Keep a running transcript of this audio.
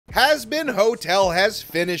Hazbin Hotel has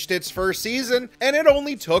finished its first season, and it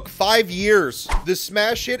only took 5 years. The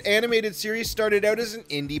smash hit animated series started out as an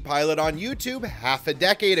indie pilot on YouTube half a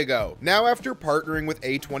decade ago. Now, after partnering with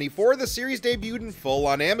A24, the series debuted in full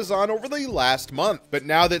on Amazon over the last month. But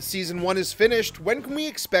now that season 1 is finished, when can we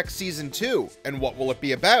expect season 2? And what will it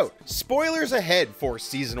be about? Spoilers ahead for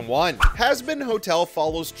season 1. Hazbin Hotel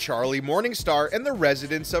follows Charlie Morningstar and the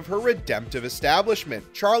residents of her redemptive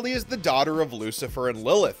establishment. Charlie is the daughter of Lucifer and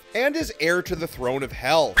Lilith, and is heir to the throne of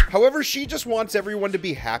hell. However, she just wants everyone to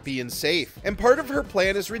be happy and safe, and part of her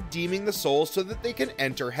plan is redeeming the souls so that they can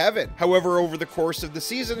enter heaven. However, over the course of the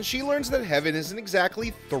season, she learns that heaven isn't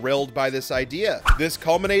exactly thrilled by this idea. This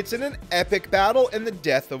culminates in an epic battle and the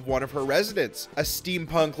death of one of her residents, a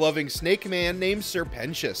steampunk-loving snake man named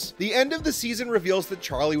Serpentius. The end of the season reveals that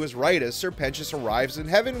Charlie was right as Serpentius arrives in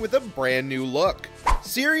heaven with a brand new look.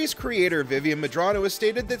 Series creator Vivian Medrano has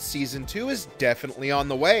stated that season 2 is definitely on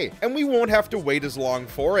the way, and we won't have to wait as long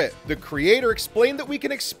for it. The creator explained that we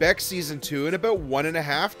can expect season 2 in about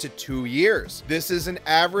 1.5 to 2 years. This is an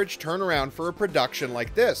average turnaround for a production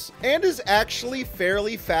like this, and is actually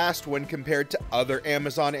fairly fast when compared to other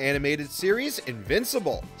Amazon animated series,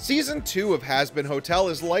 Invincible. Season 2 of Hazbin Hotel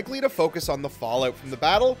is likely to focus on the fallout from the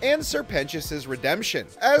battle and Serpentius' redemption,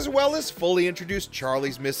 as well as fully introduce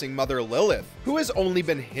Charlie's missing mother Lilith, who has only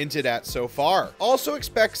been hinted at so far. Also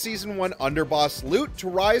expect season 1 underboss Lute to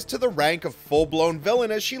rise to the rank of full-blown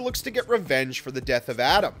villain as she looks to get revenge for the death of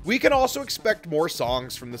Adam. We can also expect more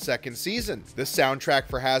songs from the second season. The soundtrack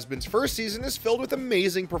for Hazbin's first season is filled with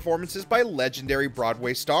amazing performances by legendary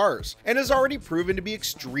Broadway stars, and has already proven to be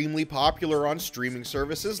extremely popular on streaming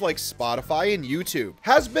services like Spotify and YouTube.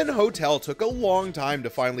 Hazbin Hotel took a long time to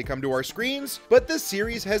finally come to our screens, but the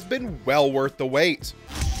series has been well worth the wait.